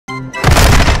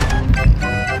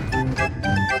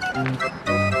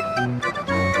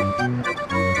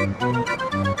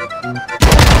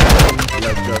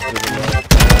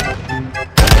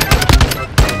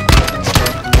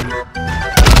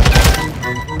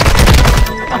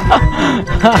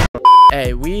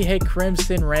Hey, we hit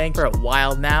Crimson rank for a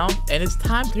while now, and it's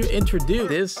time to introduce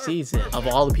this season of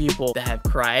all the people that have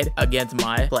cried against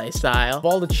my playstyle, of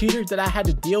all the cheaters that I had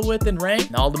to deal with in rank,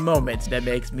 and all the moments that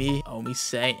makes me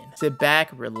OmieSaiyan. Sit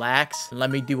back, relax, and let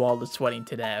me do all the sweating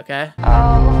today, okay?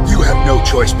 You have no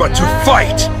choice but to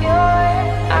fight!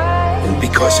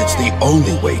 Because it's the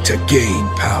only way to gain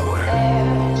power.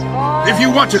 If you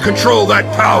want to control that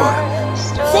power,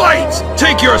 fight!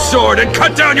 Take your sword and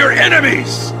cut down your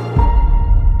enemies!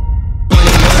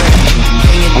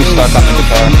 I'm stuck on the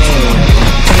guitar.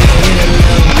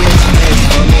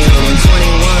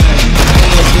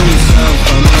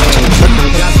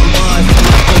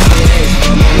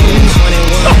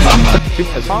 You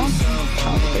piss on?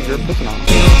 Sounds like you're pissing on.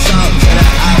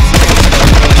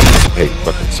 Hey,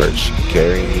 fucking search.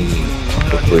 Carry me.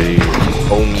 Hopefully,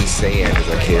 OmieSaiyan is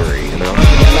a carry, you know?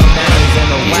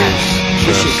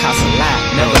 This shit costs a lot.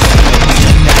 Never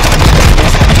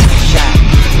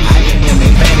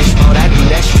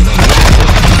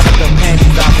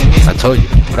I told you.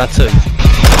 What I tell you?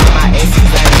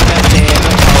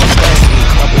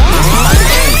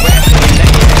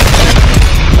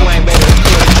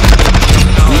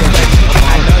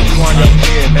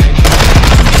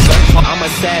 I'm a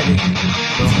savage.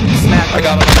 I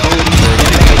got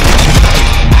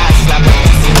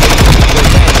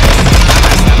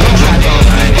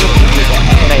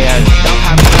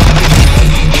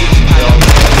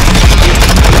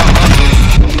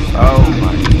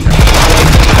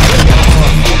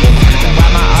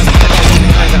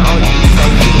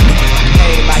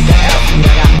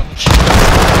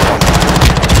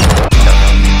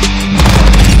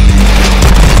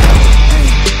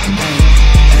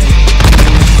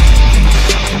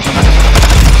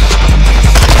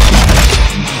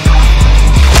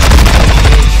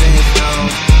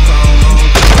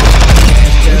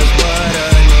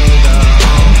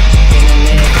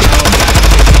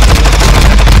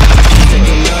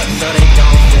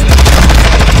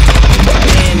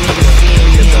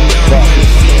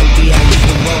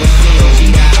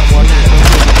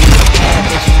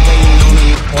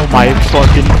My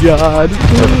fucking god.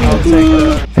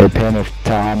 Hey, Panic,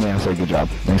 tell me I said good job.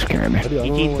 Thanks for carrying me.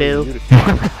 You too.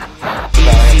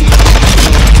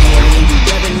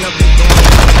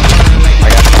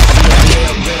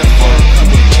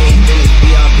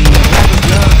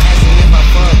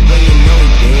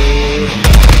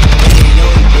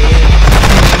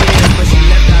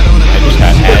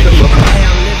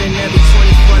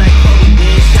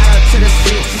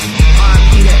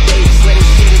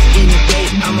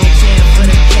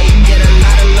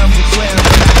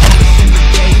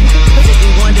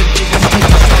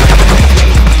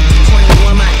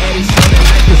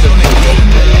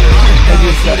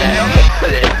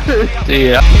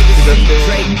 Yeah.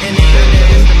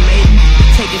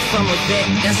 Take it from a vet,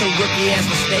 that's a rookie ass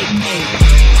mistake.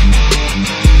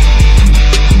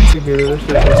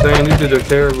 Insane. These dudes are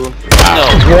terrible. No.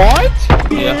 What?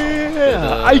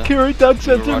 Yeah. I carried that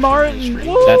Sensor Martin.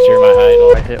 That's your my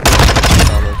idol. I hit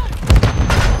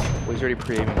well, he's already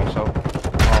pre-aiming me, so.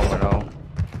 Oh no.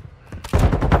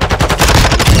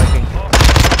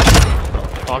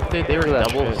 Fuck, dude, they were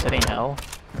double sitting hell.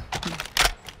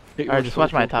 Alright, just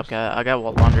watch my top guy. I got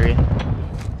laundry.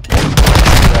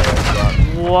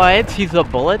 What? He's a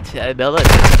bullet? A bullet?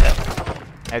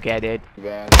 Okay, dude.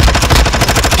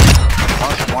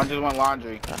 One just went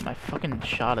laundry. God, my fucking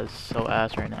shot is so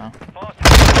ass right now.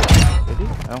 Did he?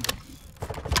 No.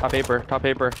 Top paper. Top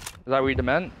paper. Is that where you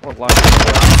demand? What laundry?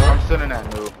 I'm sitting that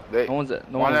move. No one's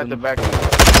at. No one one's at the in. back.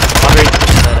 Laundry.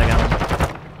 I got him.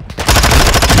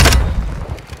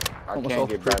 I can't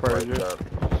get back right up.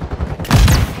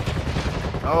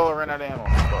 Oh, I ran out of ammo.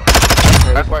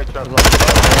 That's why it's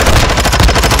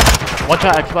One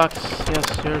shot Xbox. Yes,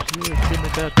 yours.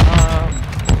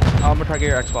 I'm gonna try to get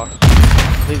your Xbox.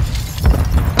 Please.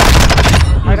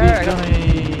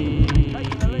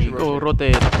 Go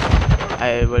rotate.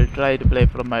 I will try to play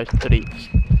from my streets.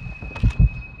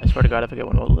 I swear to God, if I get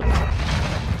one, we'll live.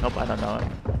 Nope, I don't know it.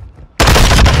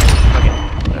 Okay,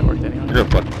 that worked anyway. You're good,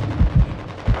 bud.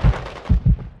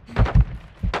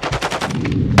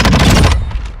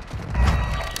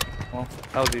 Well,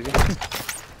 that was easy.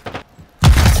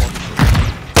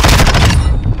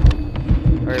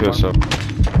 Good stuff.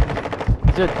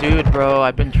 He's a dude, bro.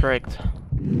 I've been tricked.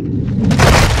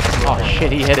 Oh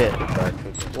shit, he hit it.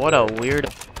 What a weird.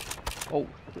 Oh,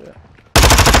 yeah.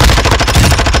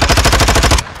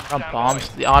 On bombs,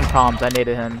 on proms, I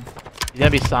needed him. He's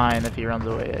gonna be signed if he runs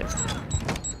away.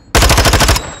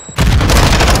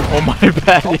 Oh my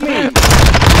bad.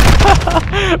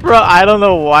 Bro, I don't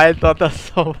know why I thought that's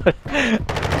so funny.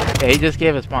 Yeah, he just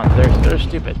gave us spawns. They're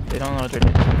stupid. They don't know what they're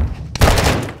doing.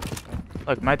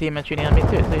 Look, my team is shooting at me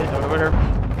too. See, over.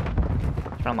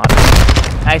 Front line.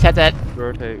 Nice headset.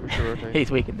 Rotate. We should rotate. He's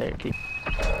weak in there. Keep.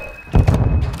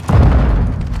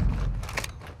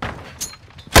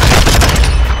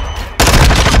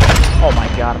 Oh my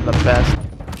god, I'm the best.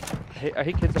 I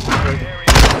hate kids that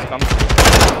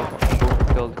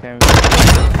killed the camera.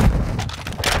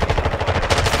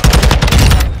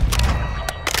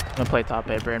 I'm gonna play top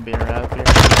paper and beat her up here.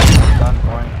 Done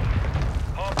point.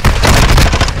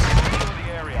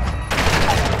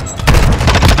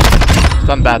 He's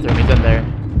on the bathroom, he's in there.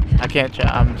 I can't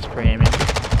I'm spray aiming.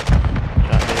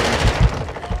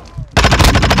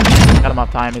 Got him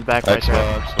off time, he's back right truck.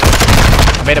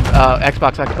 I made him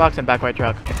Xbox and back right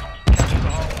truck.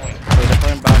 They're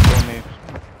playing back on me.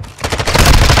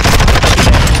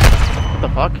 What the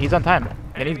fuck? He's on time.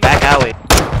 And he's back alley.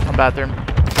 On bathroom.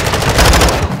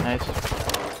 Nice.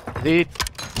 Z.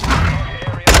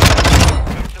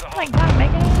 Oh my god,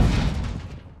 Megan.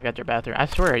 I got your bathroom. I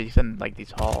swear he's in like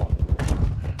these hall.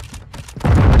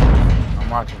 I'm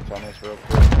watching tennis real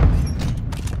quick.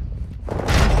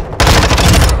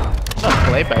 Not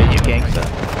play by you, gangsta.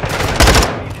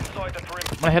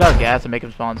 I'm gonna hit out gas and make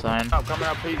him spawn sign. I'm coming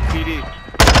up PD.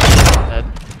 Dead.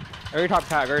 Very top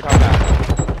cat, very top cat.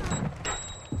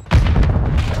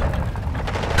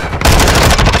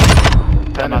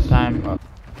 Got enough time. Oh,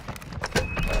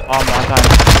 I'm on time.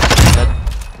 Dead.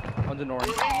 One's in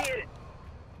orange.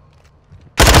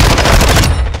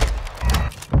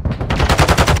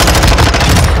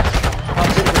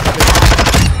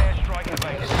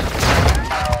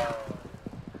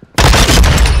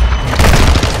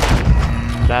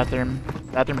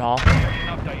 Bathroom hall.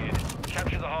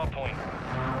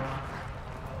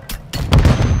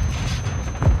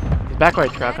 He's back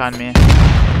right truck on me.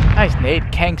 Nice nade,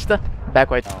 gangsta.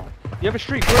 Back right. You have a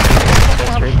streak.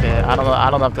 Streak it. I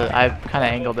don't know if I kind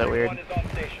of angled it weird.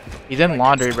 He's in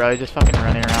laundry, bro. He's just fucking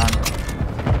running around.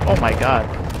 Oh my god.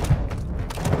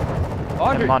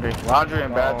 Laundry. Laundry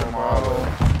and bathroom are all over.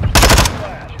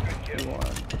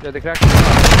 Yeah, they can actually.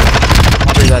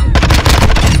 Laundry dead.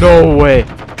 No way.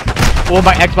 Oh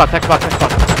my Xbox.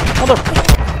 Hold up.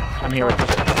 I'm here with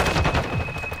this.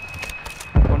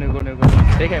 Go new.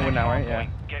 They can't win now, right? Yeah.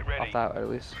 Off that at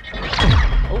least.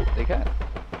 Oh, they can.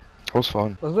 That was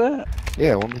fun. Was that?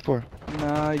 Yeah, one before.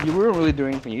 Nah, you weren't really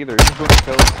doing anything either. You just doing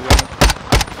kills, to be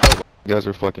honest. You guys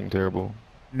are fucking terrible.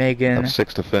 I Megan. have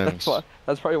 6 defense.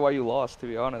 That's probably why you lost, to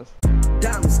be honest.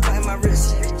 Diamonds by my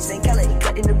wrist, same color,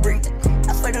 cut in the brick.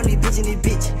 I fight on these bitch in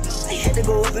this bitch. I had to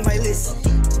go up in my list.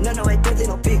 No, I don't take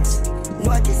no pics. No,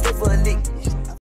 I can stay for a lick.